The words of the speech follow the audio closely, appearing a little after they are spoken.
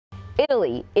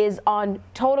Italy is on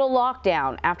total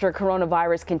lockdown after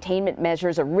coronavirus containment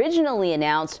measures originally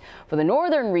announced for the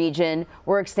northern region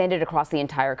were extended across the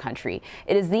entire country.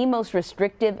 It is the most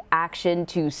restrictive action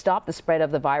to stop the spread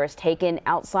of the virus taken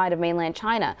outside of mainland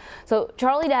China. So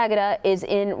Charlie D'Agata is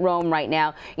in Rome right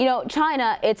now. You know,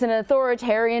 China, it's an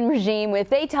authoritarian regime. If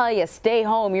they tell you stay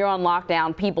home, you're on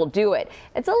lockdown, people do it.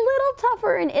 It's a little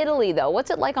tougher in Italy, though. What's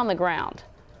it like on the ground?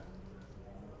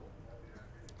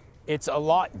 It's a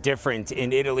lot different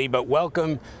in Italy, but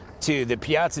welcome to the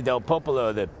Piazza del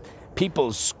Popolo, the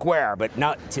People's Square, but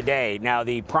not today. Now,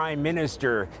 the Prime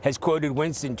Minister has quoted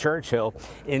Winston Churchill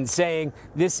in saying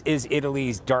this is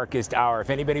Italy's darkest hour.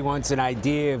 If anybody wants an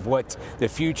idea of what the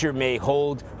future may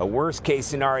hold, a worst case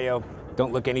scenario,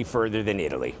 don't look any further than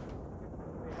Italy.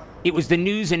 It was the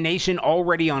news a nation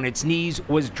already on its knees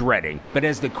was dreading, but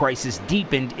as the crisis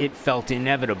deepened, it felt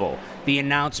inevitable. The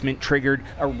announcement triggered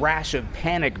a rash of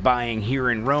panic buying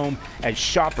here in Rome as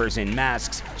shoppers in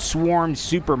masks swarmed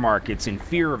supermarkets in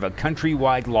fear of a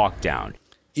countrywide lockdown.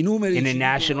 In a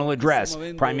national address,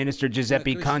 Prime Minister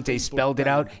Giuseppe Conte spelled it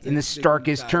out in the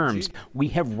starkest terms. "We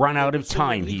have run out of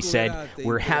time," he said.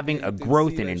 "We're having a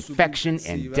growth in infection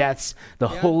and deaths. The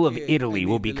whole of Italy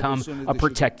will become a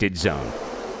protected zone."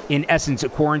 In essence, a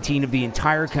quarantine of the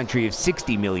entire country of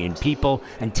 60 million people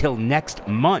until next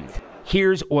month.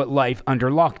 Here's what life under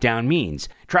lockdown means.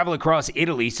 Travel across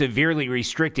Italy severely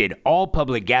restricted. All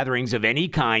public gatherings of any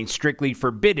kind strictly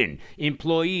forbidden.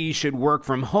 Employees should work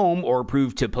from home or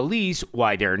prove to police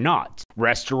why they're not.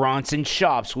 Restaurants and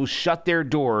shops will shut their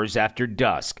doors after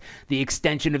dusk. The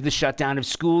extension of the shutdown of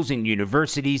schools and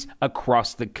universities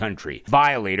across the country.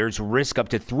 Violators risk up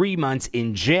to 3 months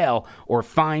in jail or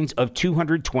fines of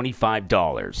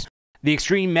 $225. The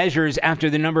extreme measures after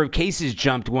the number of cases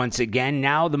jumped once again.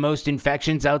 Now the most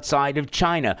infections outside of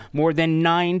China. More than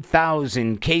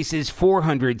 9,000 cases,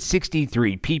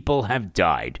 463 people have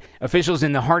died. Officials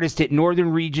in the hardest hit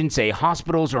northern region say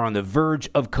hospitals are on the verge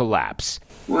of collapse.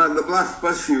 Well, the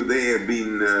past few days have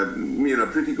been,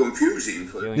 pretty confusing.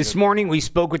 This morning we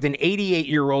spoke with an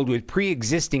 88-year-old with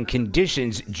pre-existing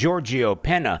conditions, Giorgio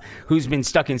Penna, who's been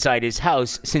stuck inside his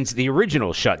house since the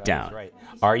original shutdown.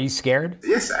 Are you scared?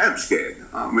 Yes, I am scared.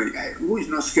 I mean, who is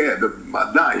not scared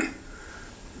about dying?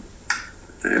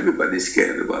 Everybody's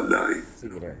scared about dying.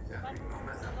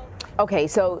 Okay,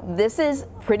 so this is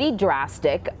pretty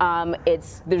drastic.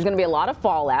 There's going to be a lot of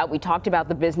fallout. We talked about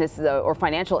the business or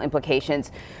financial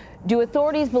implications. Do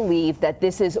authorities believe that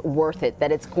this is worth it,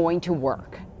 that it's going to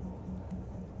work?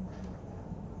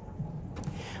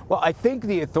 Well, I think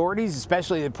the authorities,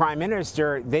 especially the Prime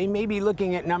Minister, they may be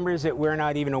looking at numbers that we're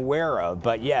not even aware of.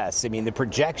 But yes, I mean, the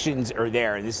projections are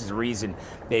there, and this is the reason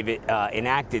they've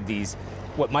enacted these,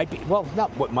 not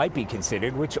what might be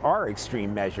considered, which are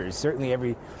extreme measures. Certainly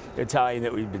every Italian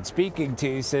that we've been speaking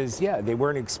to says, yeah, they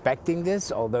weren't expecting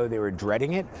this, although they were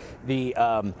dreading it. The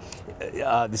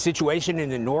situation in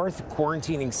the north,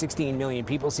 quarantining 16 million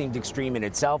people, seemed extreme in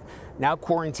itself. Now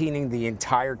quarantining the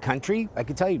entire country, I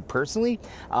can tell you personally,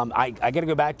 I got to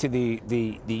go back to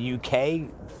the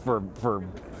UK for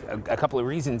a couple of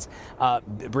reasons.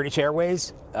 British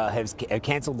Airways has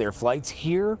canceled their flights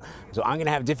here, so I'm going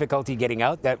to have difficulty getting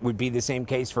out. That would be the same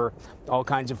case for all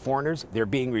kinds of foreigners. They're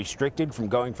being restricted from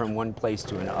going from one place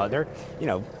to another. You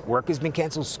know, work has been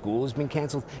canceled, school has been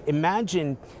canceled.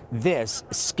 Imagine this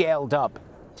scaled up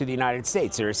to the United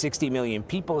States. There are 60 million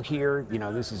people here. You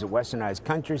know, this is a westernized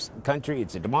country.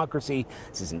 It's a democracy.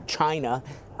 This isn't China.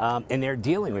 And they're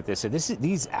dealing with this. So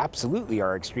these absolutely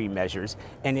are extreme measures,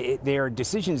 and they are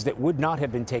decisions that would not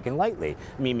have been taken lightly.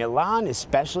 I mean, Milan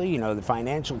especially, you know, the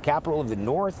financial capital of the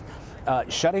north,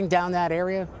 shutting down that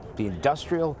area, the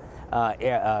industrial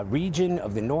region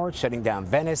of the north, shutting down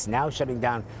Venice, now shutting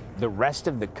down the rest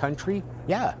of the country.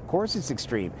 Yeah, of course it's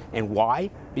extreme. And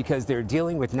why? Because they're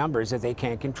dealing with numbers that they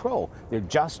can't control. They're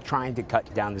just trying to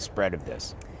cut down the spread of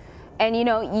this. And you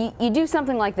know, you do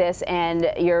something like this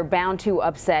and you're bound to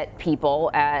upset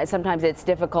people. Sometimes it's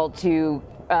difficult to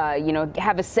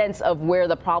have a sense of where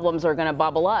the problems are going to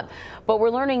bubble up. But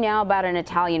we're learning now about an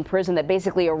Italian prison that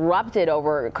basically erupted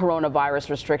over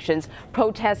coronavirus restrictions,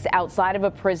 protests outside of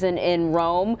a prison in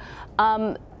Rome.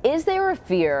 Is there a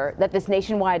fear that this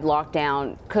nationwide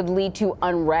lockdown could lead to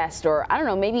unrest or, I don't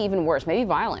know, maybe even worse, maybe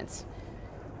violence?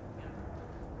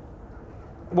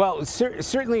 Well,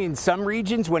 certainly in some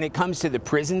regions, when it comes to the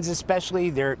prisons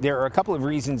especially, there are a couple of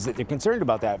reasons that they're concerned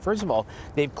about that. First of all,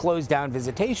 they've closed down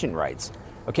visitation rights.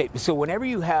 Okay, so whenever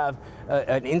you have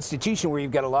an institution where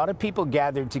you've got a lot of people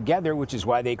gathered together, which is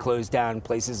why they closed down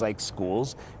places like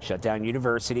schools, shut down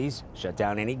universities, shut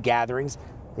down any gatherings,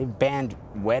 They've banned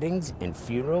weddings and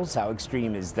funerals. How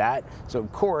extreme is that? So,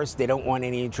 of course, they don't want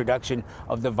any introduction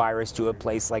of the virus to a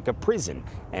place like a prison.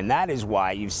 And that is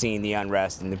why you've seen the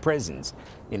unrest in the prisons.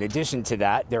 In addition to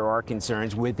that, there are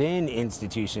concerns within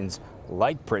institutions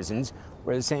like prisons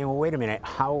where they're saying, well, wait a minute,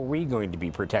 how are we going to be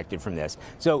protected from this?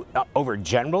 So over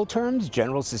general terms,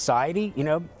 general society, you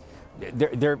know,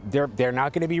 they're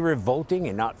not going to be revolting,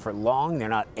 and not for long. They're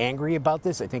not angry about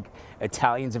this. I think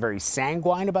Italians are very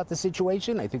sanguine about the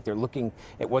situation. I think they're looking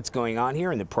at what's going on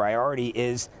here, and the priority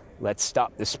is let's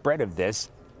stop the spread of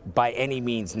this by any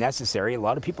means necessary. A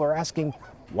lot of people are asking,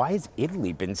 why has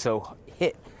Italy been so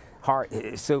hit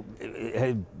hard, so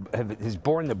has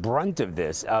borne the brunt of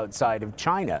this outside of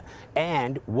China,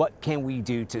 and what can we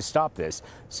do to stop this?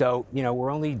 So, you know,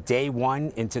 we're only day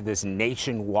one into this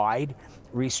nationwide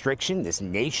restriction, this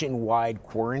nationwide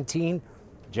quarantine.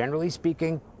 Generally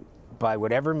speaking, by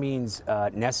whatever means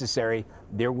necessary,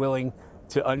 they're willing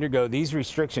to undergo these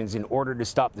restrictions in order to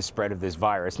stop the spread of this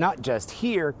virus, not just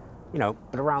here, you know,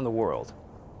 but around the world.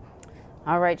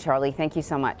 All right, Charlie, thank you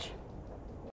so much.